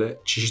 çikolata böyle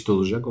çeşit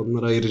olacak.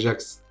 Onları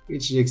ayıracaksın.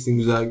 Geçeceksin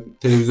güzel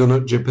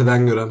televizyonu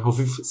cepheden gören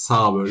hafif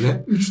sağ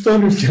böyle. 3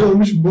 tane ülke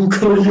almış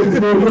Bulgar'a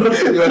geldi.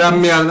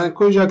 Gören bir yerden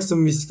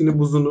koyacaksın viskini,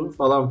 buzunu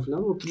falan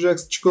filan.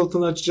 Oturacaksın,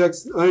 çikolatanı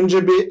açacaksın.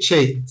 Önce bir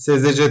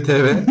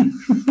SZCTV,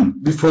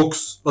 bir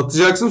Fox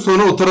atacaksın.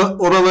 Sonra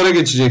oralara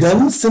geçeceksin.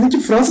 Yalnız seninki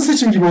Fransa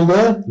seçim gibi oldu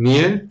ha.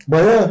 Niye?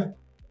 Baya.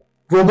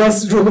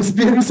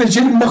 Robespierre'i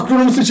seçelim,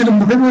 Macron'u seçelim.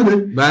 Bu ne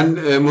böyle? Ben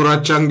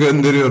Muratcan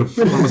gönderiyorum.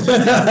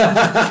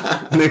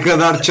 Ne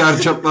kadar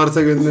çarçap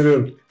varsa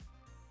gönderiyorum.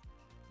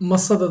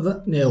 Masada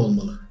da ne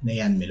olmalı? Ne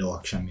yenmeli o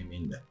akşam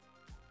yemeğinde?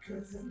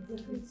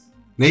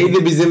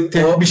 Neydi bizim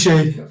Tek bir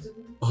şey.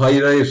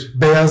 Hayır.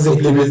 Beyaz etli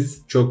bir.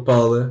 Etimiz çok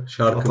pahalı.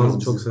 Şarkımız Atam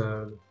çok bizim.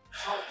 severdi.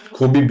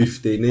 Kobe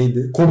bifteği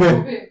neydi?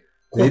 Kobe.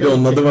 Neydi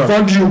onun adı var?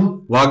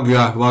 Wagyu.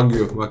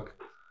 Wagyu bak.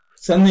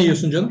 Sen ne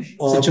yiyorsun canım?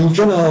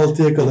 Seçimden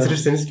A6'ya kadar.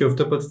 Getirirseniz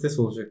köfte patates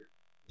olacak.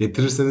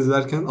 Getirirseniz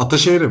derken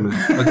Ataşehir'e mi?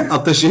 Bak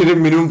Ataşehir'in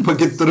minimum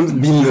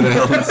paketlerimiz 1000 lira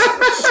yalnız.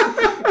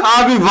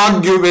 Abi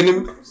Wagyu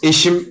benim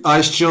eşim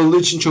aşçı olduğu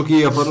için çok iyi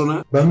yapar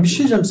ona. Ben bir şey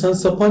diyeceğim. Sen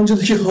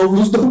Sapanca'daki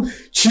havuzdan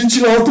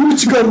çil altın mı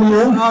çıkardın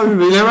ya? Abi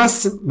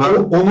bilemezsin.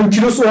 Onun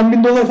kilosu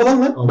 $10.000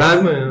 falan lan. Ben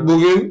Abartma ya.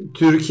 bugün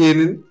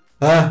Türkiye'nin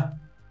Ha.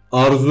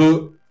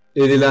 arzu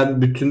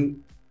edilen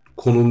bütün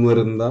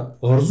konumlarında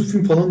Arzu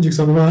film falan diyecek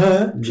sanırım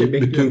ha.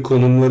 bütün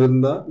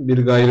konumlarında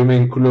bir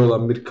gayrimenkulü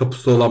olan bir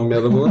kapısı olan bir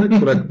adam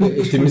olarak Burak Bey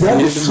etimizi Ya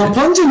yedim.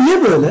 Sapanca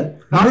niye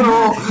böyle? Abi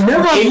o Ne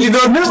var?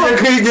 54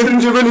 plakayı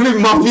görünce böyle bir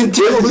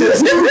mafyatçı oluyor.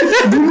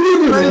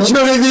 Bilmiyorum Ben ya. hiç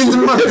öyle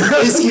değildim bak.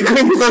 Eski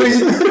kayıtlara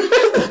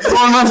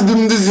normal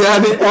dümdüz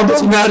yani.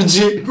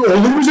 Sinerji.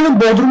 Olur mu canım?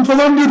 Bodrum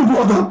falan diyordu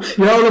bu adam.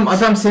 Ya oğlum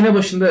adam sene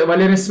başında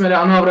Valerian İsmail'e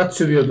ana avrat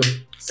sövüyordu.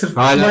 Sırf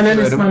Hala Valerian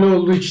söverim. İsmail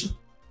olduğu için.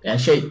 Yani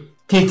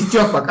tehdit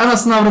yok bak.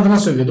 Anasını avradına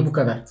sövüyordu bu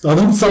kadar.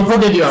 Adam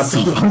Tehdit ediyor artık.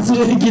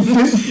 Sapanca'ya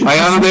gitti.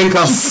 Ayağına denk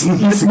alsın.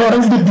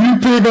 İsmail de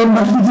büyük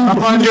peygamber dedi.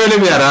 Sapanca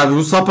öyle bir yer abi.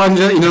 Bu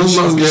Sapanca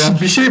inanılmaz bir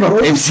yer. Bir şey var. O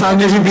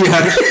Efsanevi bir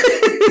yer.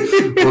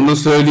 Onu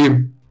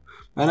söyleyeyim.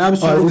 Ben abi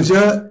söyleyeyim.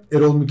 Ayrıca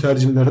Erol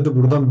mütercimlere de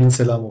buradan bin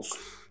selam olsun.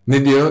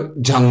 Ne diyor?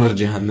 Canları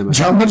cehenneme.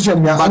 Canlar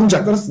canım ya. Bak,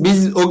 Ancaklar.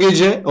 biz o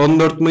gece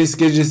 14 Mayıs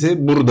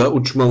gecesi burada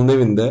Uçmalı'nın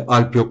evinde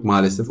Alp yok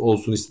maalesef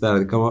olsun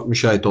isterdik ama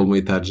müşahit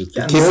olmayı tercih ettik.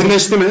 Yani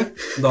Kesinleşti mi?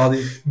 Daha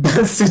değil.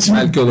 Ben seçimi,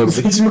 Belki olabilir.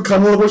 seçimi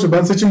kanala boşver.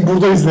 Ben seçimi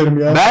burada izlerim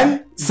ya.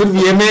 Ben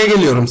sırf yemeğe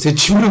geliyorum.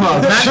 Seçimi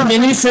var. Ben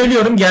menüyü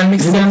söylüyorum. Gelmek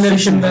isteyenlere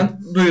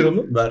şimdiden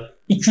duyurulu. Ver.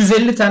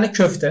 250 tane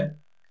köfte.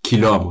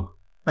 Kilo ama.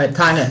 Hayır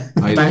tane.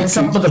 Hayır, Ben iki-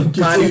 hesapladım.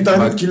 Bir Tane. tane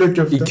Bak, kilo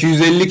köfte.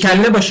 250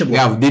 Kelle başı bu.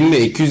 Ya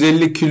dinle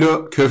 250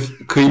 kilo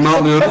kıyma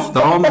alıyoruz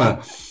tamam mı?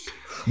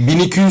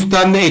 1200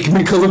 tane de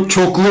ekmek alıp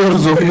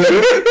çokluyoruz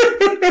onları.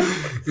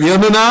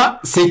 Yanına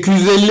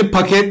 850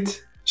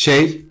 paket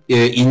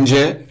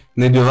ince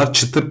ne diyorlar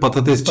çıtır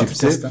patates cipsi.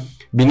 Patatesten.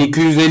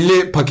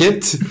 1250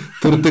 paket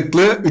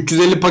tırtıklı,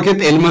 350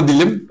 paket elma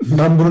dilim.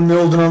 Ben bunun ne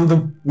olduğunu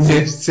anladım.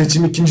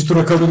 Seçim ikinci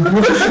tura kalır mı?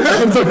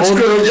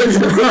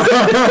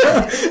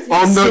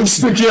 14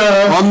 Seçtik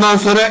ya. Ondan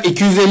sonra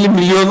 250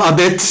 milyon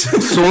adet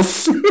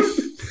sos.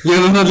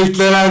 Yanına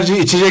litrelerce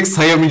içecek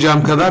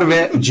sayamayacağım kadar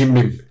ve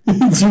cimbim.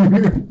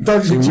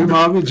 Cimbim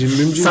abi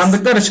cimbimci.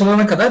 Sandıklar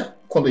açılana kadar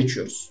kola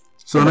içiyoruz.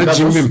 Sonra Gazoz,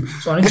 cimbim.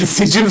 Sonra cimbim.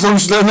 Seçim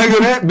sonuçlarına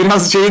göre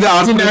biraz şeyi de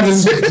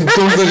arttırabiliriz.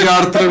 Dozajı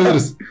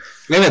arttırabiliriz.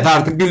 Evet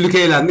artık güldük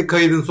eğlendik.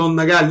 Kaydın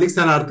sonuna geldik.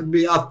 Sen artık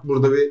bir at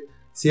burada bir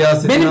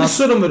siyasetini Benim bir at.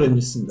 sorum var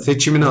öncesinde.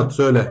 Seçimini at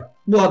söyle.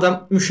 Bu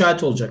adam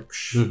müşahit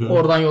olacakmış. Hı hı.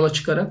 Oradan yola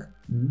çıkarak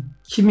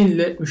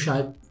kiminle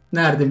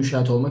nerede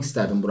müşahit olmak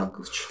isterdin Burak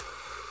Kılıç?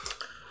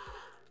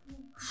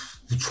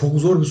 Bu çok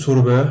zor bir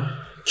soru be.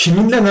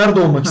 Kiminle nerede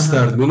olmak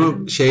isterdim?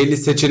 Bunu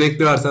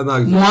seçenekli versen daha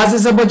güzel.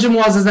 Muazzez Bacı,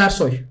 Muazzez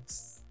Ersoy.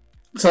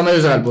 Sana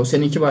özel bu.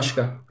 Seninki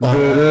başka.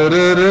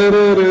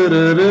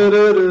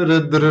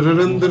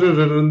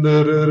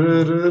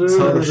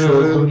 Sarhoş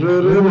oldum.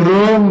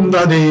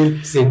 Umurumda değil.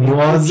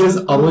 Muazzez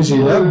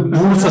Abacı'yla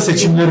Bursa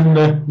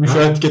seçimlerinde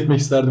müşahitlik etmek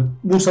isterdim.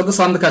 Bursa'da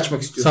sandık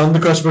açmak istiyorsun.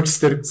 Sandık açmak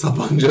isterim.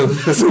 Sapancalı.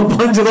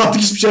 Sapanca'da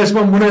artık hiçbir şey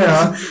açmam. Bu ne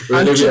ya?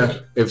 Öyle bir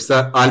yer.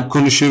 Efsane. Alp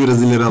konuşuyor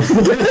biraz ileri al.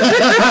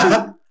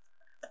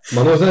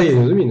 Bana özel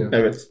geliyor değil mi yine?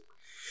 Evet.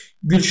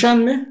 Gülşen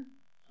mi?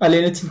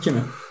 Aleyna Tilki mi?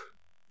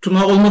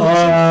 Tuna olmadı.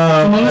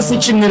 Aa, Tuna'nın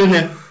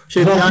seçimlerini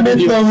beyan rahmetle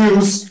ediyor.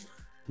 alıyoruz.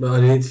 Ben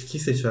Aleyna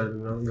Tilki'yi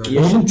seçerdim ya.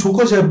 galiba. Oğlum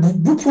çok acayip.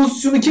 Bu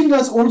pozisyonu kim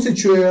derse onu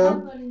seçiyor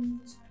ya.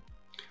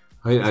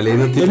 Hayır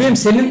Aleyna Tilki. Bebeğim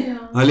senin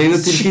Aleyna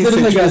Tilki'yi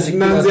şıklarınla geldik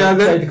seçmesinden birazdan,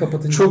 ziyade kaydı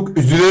kapatınca. çok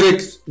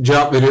üzülerek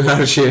cevap veriyor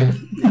her şeye.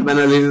 Ben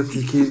Aleyna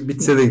Tilki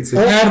bitse de gitse.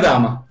 Nerede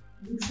ama?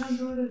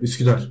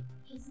 Üsküdar.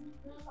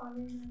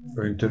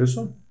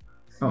 Enteresan.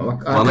 Ama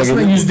bak Bana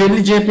arkasında geliyor.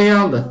 %50 CHP'yi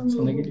aldı.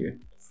 Sana geliyor.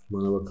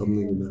 Bana bakalım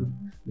ne gidiyor.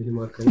 Benim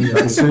arkamda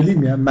Ben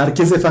söyleyeyim ya.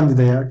 Merkez Efendi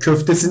de ya.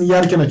 Köftesini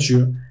yerken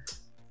açıyor.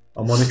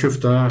 Ama ne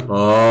köfte ha.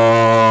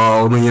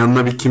 Onun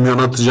yanına bir kimyon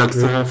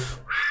atacaksın.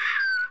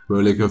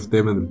 Böyle köfte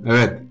yemedim.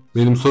 Evet.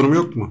 Benim sorum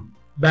yok mu?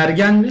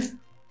 Bergen mi?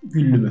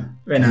 Güllü mü?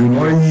 Önemli.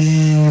 Ay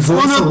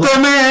zor soru. Unut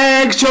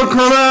demek çok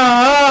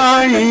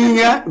kolay.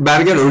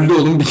 Berger öldü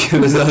oğlum bir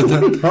kere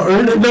zaten. Ha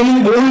öyle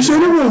ben bunu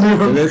şöyle mi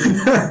oluyor? Evet.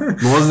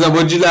 Muazzez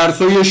Abacı ile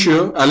Ersoy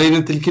yaşıyor.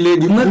 Aleyna Tilki'yle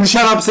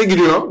Gülşen hapse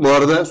giriyor. Bu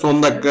arada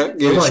son dakika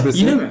gelişmesi.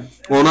 Yine mi?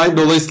 Onay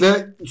dolayısıyla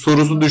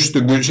sorusu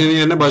düştü. Gülşen'in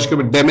yerine başka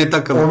bir Demet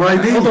Akın.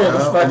 Onay değil O da olur. ya.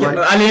 Fark Onay-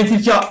 etmez. Aleyna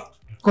Tilki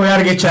koyar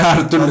geçer.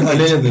 Her türlü.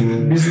 Aleyna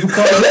deniyor. Biz bu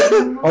kadar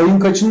ayın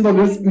kaçını da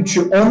alıyoruz?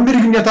 3'ü. 11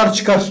 gün yatar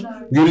çıkar.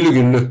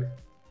 Güllü.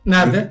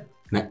 Nerede?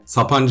 Ne?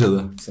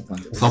 Sapanca'da.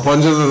 Sapanca.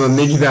 Sapanca'da da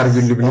ne gider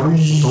Güllü biliyor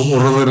musun? Tam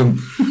oraların.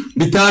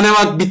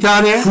 Bir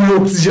tane Full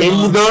oksijen.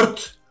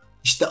 54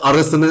 işte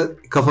arasını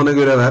kafana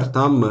göre ver,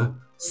 tamam mı?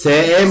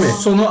 SE mi?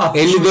 Sonu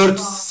 60. 54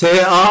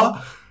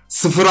 SA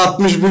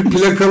 061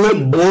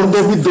 plakalı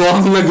bordo bir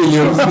Doğan'la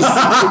geliyoruz biz.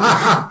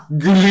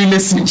 Güllü'yle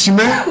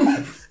Seçim'e.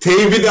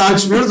 Teybi de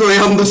açmıyoruz, o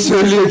yanda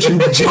söylüyor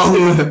çünkü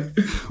canlı.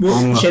 Bu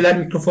Onunla. şeyler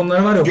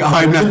mikrofonları var ya.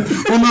 Aynen.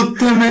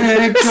 Unut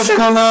demek çok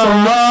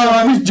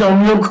kalan. Hiç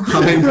cam yok.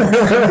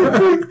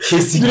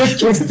 Kesik. Direkt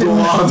kestim.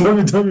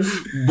 Tabii.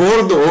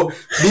 Bordo o.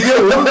 Bir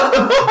de o.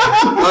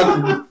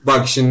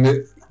 Bak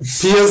şimdi.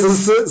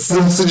 Piyasası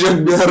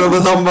sımsıcak bir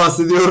arabadan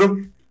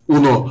bahsediyorum.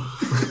 Uno.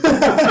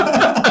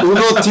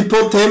 Uno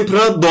Tipo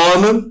Tempra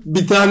Doğan'ın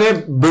bir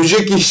tane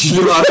böcek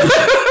yeşili var.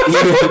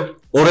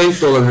 O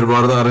renk de olabilir bu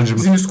arada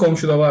aracımız. Bizim üst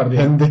komşu da vardı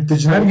ya. Hendekte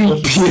Her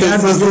gün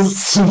Piyasası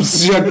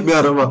sımsıcak bir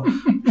araba.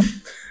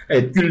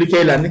 Evet, güldük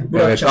eğlendik.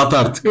 Burak Evet, Çağ. at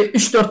artık. Ve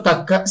 3-4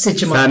 dakika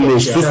seçim Sen hakkı de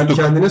geçer. sus. Sen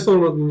kendine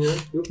sormadın ya.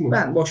 Yok mu?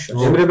 Ben boş ver.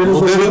 Emre benim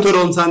soruyorum. Moderatör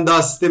ol, sen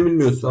daha sistem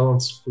bilmiyorsun.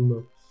 Tamam sustum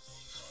ben.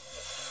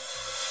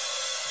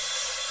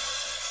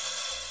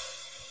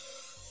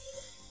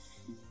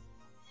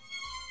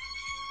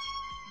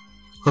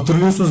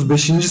 Hatırlıyorsunuz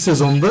 5.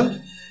 sezonda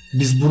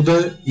biz burada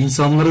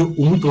insanlara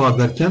umut vaat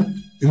ederken,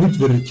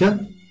 ümit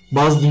verirken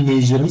bazı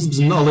dinleyicilerimiz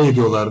bizimle alay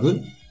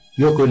ediyorlardı.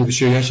 Yok öyle bir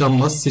şey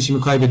yaşanmaz,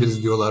 seçimi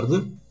kaybederiz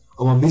diyorlardı.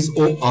 Ama biz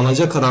o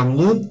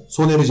alacakaranlığın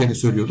sona ereceğini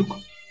söylüyorduk.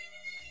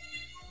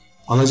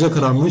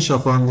 Alacakaranlığın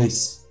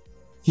şafağındayız.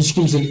 Hiç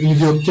kimsenin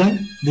ümidi yokken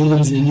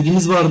burada bizim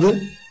ümidimiz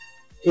vardı.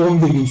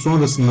 11 gün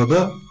sonrasında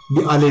da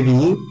bir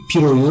Alevi'yi,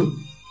 Piro'yu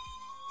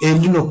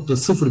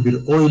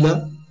 50.01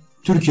 oyla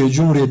Türkiye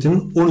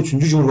Cumhuriyeti'nin 13.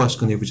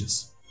 Cumhurbaşkanı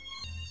yapacağız.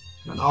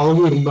 Ben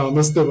ağlıyorum daha,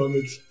 nasıl devam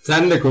edeyim?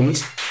 Sen de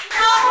konuş.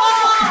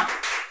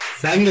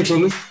 Sen de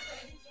konuş.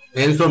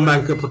 En son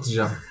ben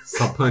kapatacağım.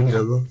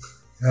 Sapanca'da.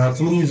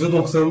 Hayatımın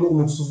 %90'ını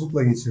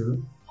umutsuzlukla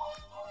geçirdim.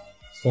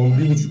 Son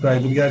 1,5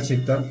 aydır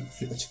gerçekten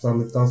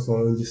açıklandıktan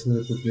sonra öncesinde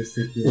de çok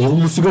destekliyorum.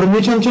 Oğlum bu sigara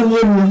niye kendi kendine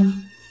yanmıyor?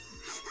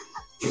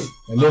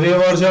 Yani nereye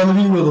varacağını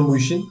bilmiyordum bu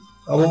işin.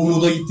 Ama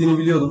umuda gittiğini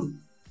biliyordum.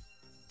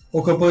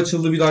 O kapı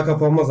açıldı, bir daha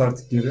kapanmaz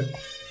artık geri.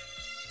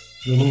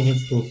 Yolumuz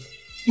açık olsun.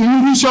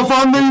 Ümidin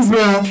şafağındayız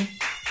be.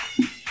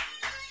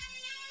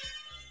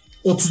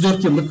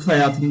 34 yıllık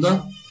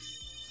hayatımda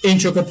en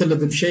çok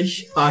hatırladığım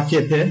şey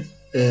AKP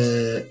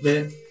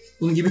ve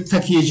bunun gibi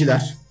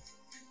takiyeciler.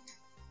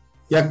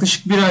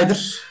 Yaklaşık bir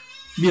aydır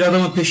bir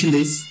adamın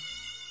peşindeyiz.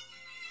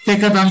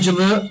 Tek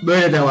adamcılığı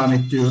böyle devam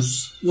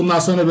ettiriyoruz. Bundan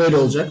sonra böyle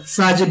olacak.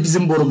 Sadece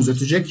bizim borumuz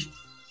ötecek.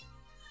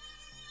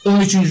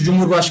 13.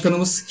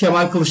 Cumhurbaşkanımız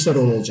Kemal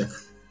Kılıçdaroğlu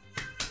olacak.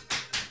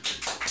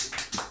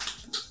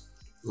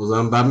 O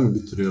zaman ben mi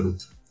bitiriyorum?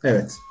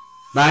 Evet.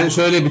 Ben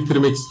şöyle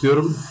bitirmek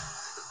istiyorum.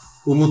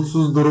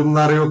 Umutsuz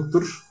durumlar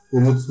yoktur.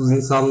 Umutsuz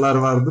insanlar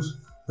vardır.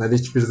 Ben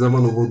hiçbir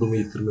zaman umudumu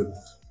yitirmedim.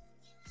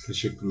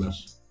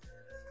 Teşekkürler.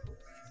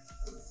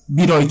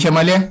 Bir oy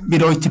Kemal'e,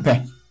 bir oy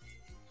tipe.